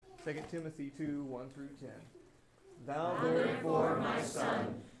2 Timothy 2, 1 through 10. Thou therefore, my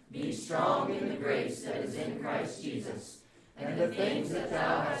son, be strong in the grace that is in Christ Jesus. And the things that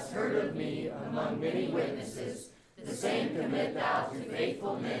thou hast heard of me among many witnesses, the same commit thou to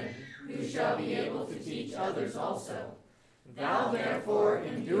faithful men, who shall be able to teach others also. Thou therefore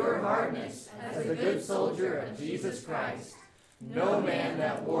endure hardness as a good soldier of Jesus Christ. No man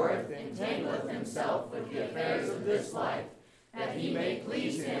that warreth entangleth himself with the affairs of this life, that he may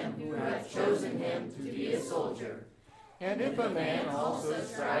please him who hath chosen him to be a soldier. And if a man also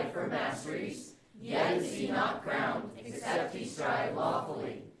strive for masteries, yet is he not crowned, except he strive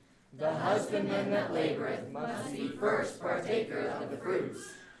lawfully. The husbandman that laboreth must be first partaker of the fruits.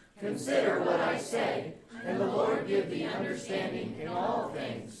 Consider what I say, and the Lord give thee understanding in all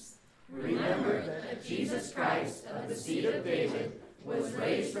things. Remember that Jesus Christ, of the seed of David, was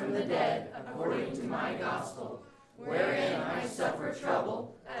raised from the dead according to my gospel, wherein I suffer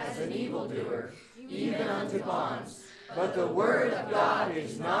trouble as an evildoer, even unto bonds. But the word of God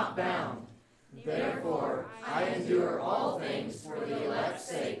is not bound. Therefore I endure all things for the elect's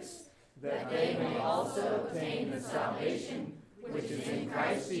sakes, that they may also obtain the salvation which is in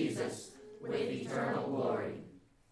Christ Jesus with eternal glory.